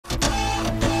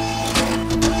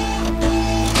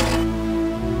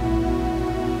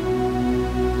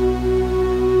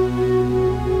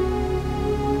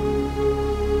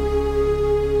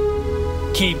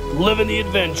Keep living the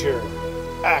adventure.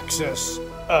 Axis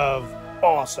of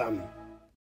Awesome.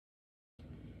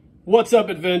 What's up,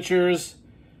 adventurers?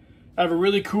 I have a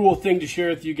really cool thing to share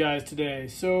with you guys today.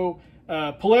 So,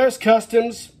 Polaris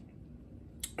Customs,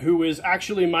 who is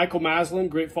actually Michael Maslin,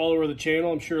 great follower of the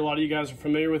channel. I'm sure a lot of you guys are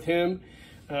familiar with him.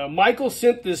 Michael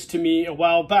sent this to me a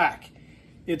while back.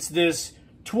 It's this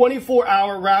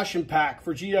 24-hour ration pack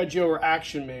for G.I. Joe or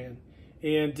Action Man.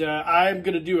 And I'm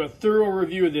going to do a thorough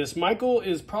review of this. Michael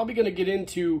is probably going to get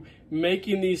into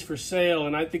making these for sale,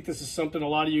 and I think this is something a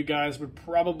lot of you guys would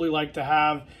probably like to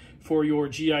have for your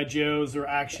G.I. Joes or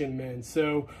Action Men.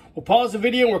 So we'll pause the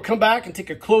video and we'll come back and take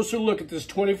a closer look at this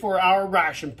 24-hour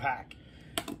ration pack.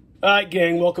 All right,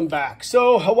 gang, welcome back.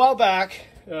 So a while back,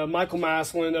 Michael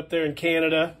Maslin up there in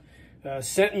Canada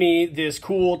sent me this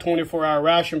cool 24-hour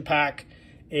ration pack,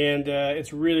 and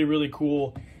it's really, really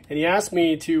cool. And he asked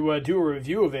me to do a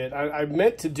review of it. I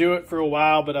meant to do it for a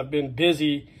while, but I've been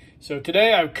busy. So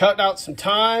today I've cut out some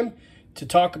time to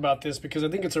talk about this because I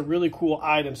think it's a really cool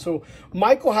item. So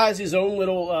Michael has his own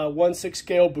little 1/6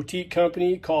 scale boutique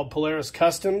company called Polaris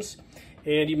Customs.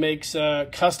 And he makes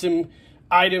custom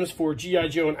items for G.I.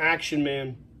 Joe and Action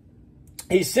Man.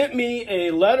 He sent me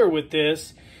a letter with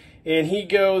this. And he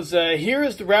goes, here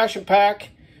is the ration pack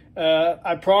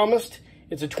I promised.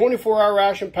 It's a 24-hour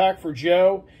ration pack for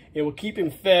Joe. It will keep him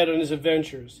fed on his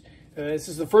adventures. This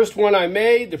is the first one I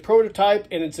made, the prototype,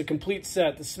 and it's a complete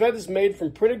set. The set is made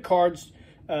from printed cards,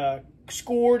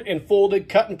 scored and folded,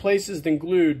 cut in places, then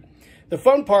glued. The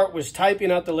fun part was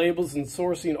typing out the labels and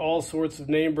sourcing all sorts of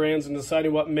name brands and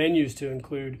deciding what menus to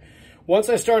include. Once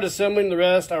I start assembling the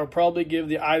rest, I will probably give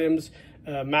the items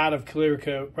a mat of clear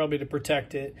coat, probably to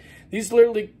protect it. These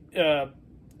literally,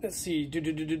 let's see,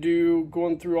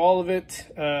 going through all of it.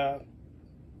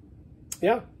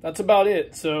 Yeah, that's about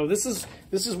it. So this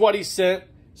is what he sent.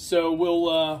 So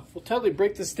we'll totally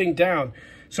break this thing down.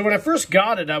 So when I first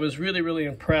got it, I was really, really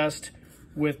impressed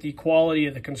with the quality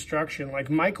of the construction.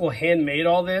 Like, Michael handmade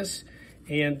all this,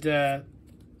 and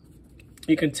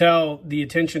you can tell the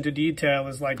attention to detail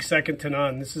is like second to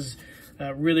none. This is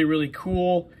really, really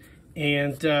cool,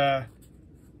 and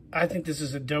I think this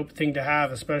is a dope thing to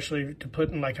have, especially to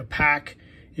put in like a pack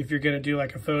if you're going to do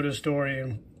like a photo story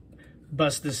and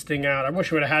bust this thing out. I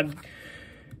wish I would have had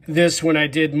this when I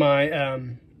did my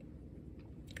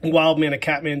Wild Man of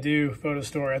Kathmandu photo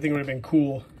story. I think it would have been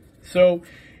cool. So,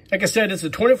 like I said, it's a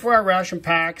 24-hour ration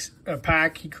pack.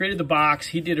 He created the box.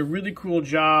 He did a really cool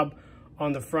job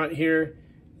on the front here.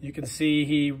 You can see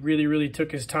he really, really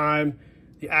took his time.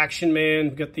 The Action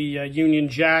Man, got the Union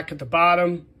Jack at the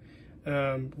bottom.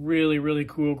 Really, really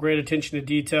cool. Great attention to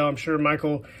detail. I'm sure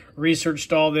Michael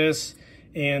researched all this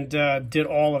and did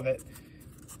all of it.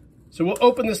 So we'll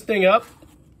open this thing up,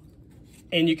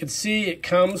 and you can see it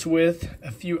comes with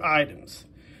a few items.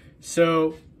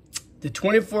 So the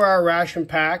 24-hour ration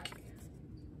pack,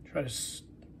 this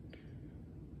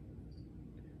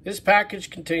package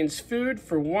contains food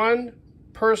for one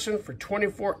person for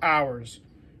 24 hours.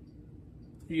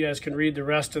 You guys can read the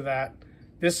rest of that.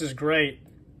 This is great.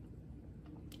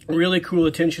 Really cool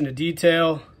attention to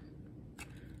detail.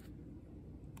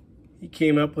 He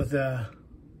came up with a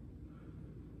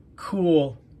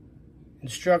cool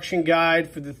instruction guide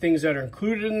for the things that are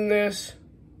included in this.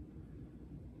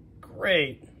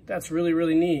 Great. That's really,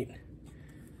 really neat.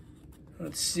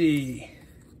 Let's see.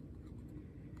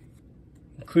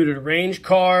 Included a range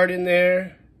card in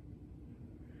there.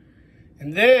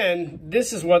 And then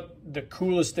this is what the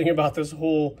coolest thing about this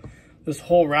whole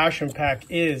ration pack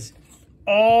is.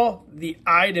 All the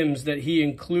items that he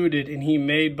included and he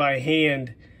made by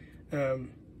hand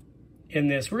in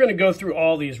this. We're going to go through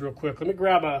all these real quick. Let me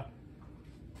grab a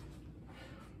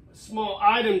small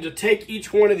item to take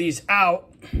each one of these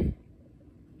out.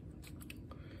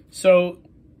 So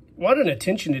what an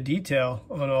attention to detail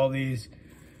on all these.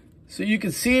 So you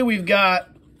can see we've got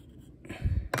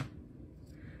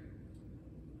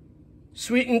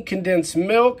sweetened condensed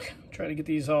milk. Try to get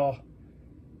these all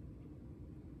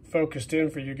focused in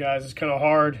for you guys. It's kind of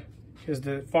hard because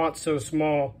the font's so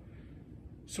small.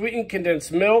 Sweetened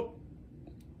condensed milk,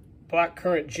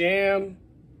 blackcurrant jam,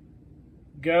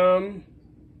 gum,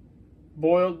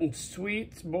 boiled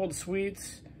sweets,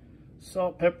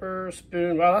 salt, pepper,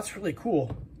 spoon. Wow, that's really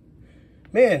cool.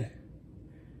 Man.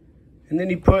 And then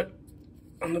he put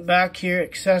on the back here,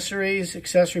 accessories.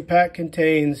 Accessory pack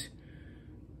contains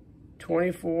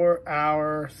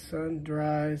 24-hour sun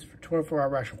dries for 24-hour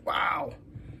ration. Wow.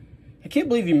 I can't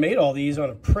believe you made all these on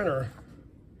a printer.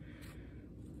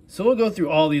 So we'll go through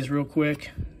all these real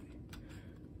quick.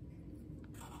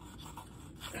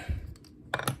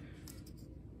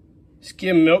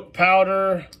 Skim milk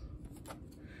powder,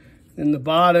 In the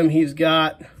bottom, he's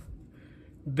got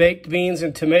baked beans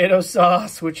and tomato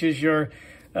sauce, which is your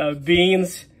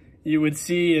beans you would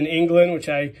see in England, which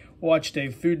I watched a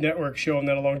Food Network show on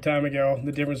that a long time ago,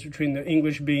 the difference between the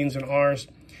English beans and ours.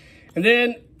 And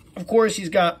then, of course, he's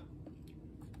kind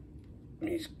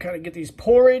of get these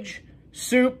porridge,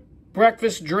 soup,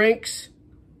 breakfast drinks,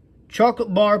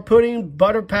 chocolate bar pudding,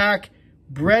 butter pack,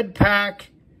 bread pack,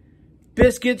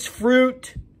 biscuits,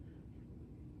 fruit,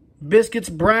 biscuits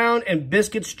brown, and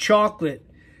biscuits chocolate.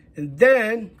 And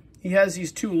then he has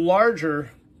these two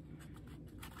larger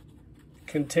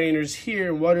containers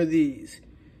here. What are these?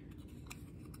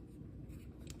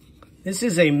 This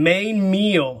is a main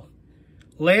meal.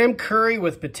 Lamb curry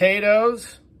with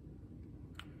potatoes.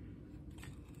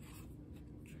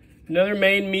 Another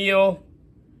main meal.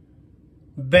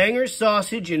 Banger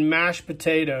sausage and mashed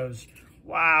potatoes.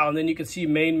 Wow, and then you can see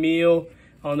main meal.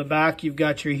 On the back, you've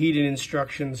got your heating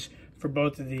instructions for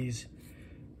both of these.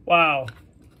 Wow.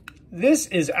 This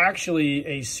is actually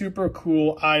a super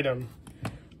cool item.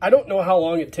 I don't know how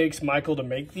long it takes Michael to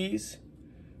make these,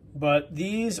 but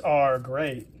these are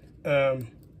great. I'm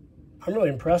really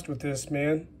impressed with this,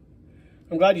 man.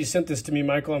 I'm glad you sent this to me,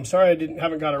 Michael. I'm sorry I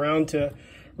haven't got around to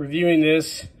reviewing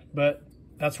this, but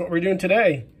that's what we're doing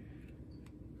today.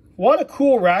 What a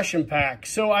cool ration pack.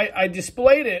 So I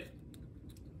displayed it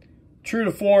true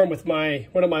to form with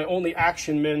one of my only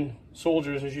action men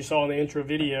soldiers, as you saw in the intro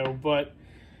video, but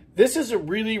this is a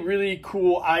really, really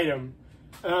cool item.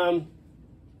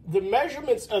 The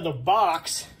measurements of the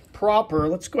box proper,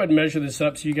 let's go ahead and measure this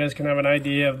up so you guys can have an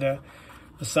idea of the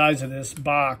size of this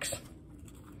box.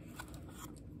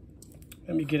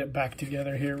 Let me get it back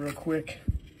together here real quick.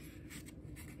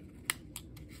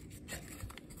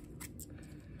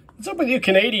 What's up with you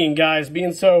Canadian guys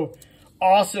being so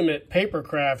awesome at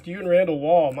papercraft? You and Randall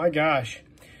Wall, my gosh.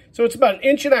 So it's about 1.5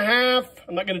 inches.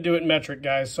 I'm not going to do it in metric,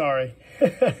 guys, sorry.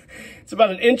 It's about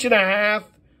 1.5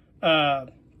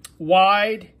 inches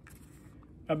wide,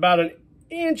 about an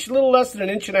inch, a little less than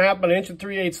 1.5 inches, about 1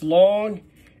 3/8 long,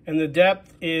 and the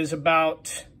depth is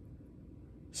about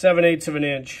 7/8 of an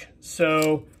inch.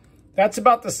 So that's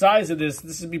about the size of this.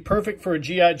 This would be perfect for a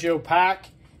G.I. Joe pack.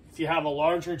 If you have a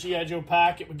larger G.I. Joe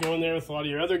pack, it would go in there with a lot of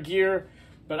your other gear.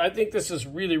 But I think this is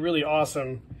really, really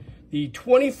awesome. The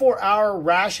 24-hour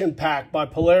ration pack by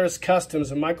Polaris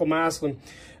Customs and Michael Maslin.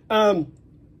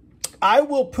 I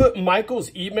will put Michael's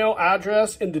email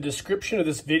address in the description of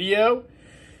this video.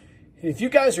 If you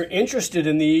guys are interested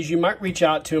in these, you might reach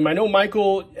out to him. I know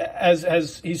Michael,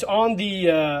 as he's on the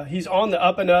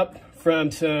up and up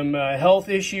from some health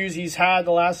issues he's had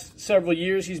the last several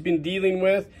years he's been dealing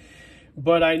with.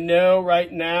 But I know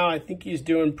right now, I think he's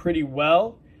doing pretty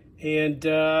well. And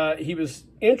he was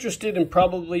interested in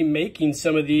probably making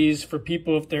some of these for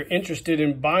people if they're interested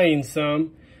in buying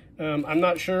some. I'm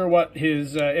not sure what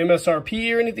his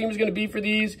MSRP or anything was going to be for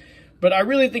these, but I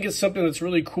really think it's something that's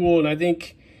really cool. And I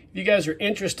think if you guys are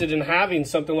interested in having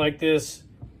something like this,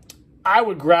 I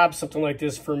would grab something like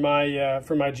this for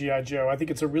my G.I. Joe. I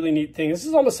think it's a really neat thing. This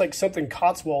is almost like something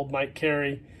Cotswold might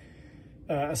carry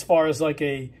as far as like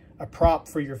a prop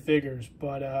for your figures.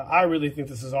 But I really think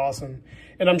this is awesome.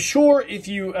 And I'm sure if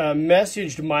you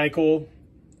messaged Michael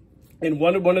and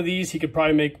wanted one of these, he could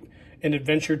probably make an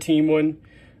adventure team one.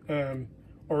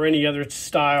 Or any other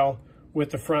style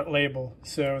with the front label.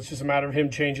 So it's just a matter of him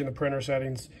changing the printer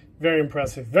settings. Very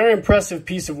impressive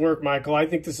piece of work, Michael. I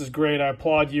think this is great. I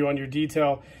applaud you on your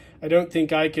detail. I don't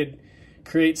think I could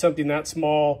create something that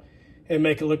small and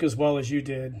make it look as well as you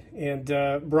did. And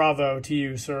bravo to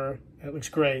you, sir. It looks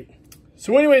great.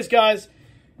 So anyways, guys,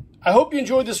 I hope you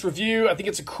enjoyed this review. I think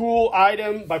it's a cool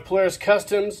item by Polaris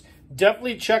Customs.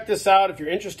 Definitely check this out if you're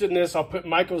interested in this. I'll put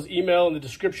Michael's email in the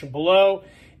description below.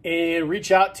 And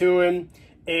reach out to him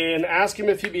and ask him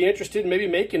if he'd be interested in maybe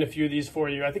making a few of these for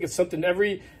you. I think it's something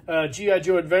every G.I.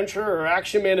 Joe adventurer or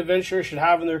Action Man adventurer should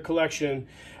have in their collection.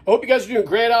 I hope you guys are doing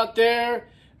great out there.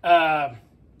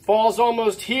 Fall's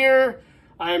almost here.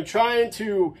 I am trying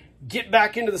to get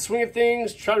back into the swing of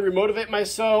things, try to remotivate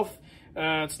myself.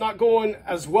 It's not going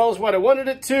as well as what I wanted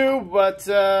it to, but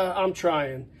I'm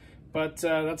trying. But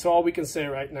that's all we can say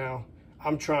right now.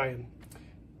 I'm trying.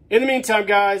 In the meantime,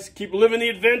 guys, keep living the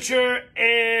adventure,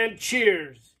 and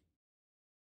cheers.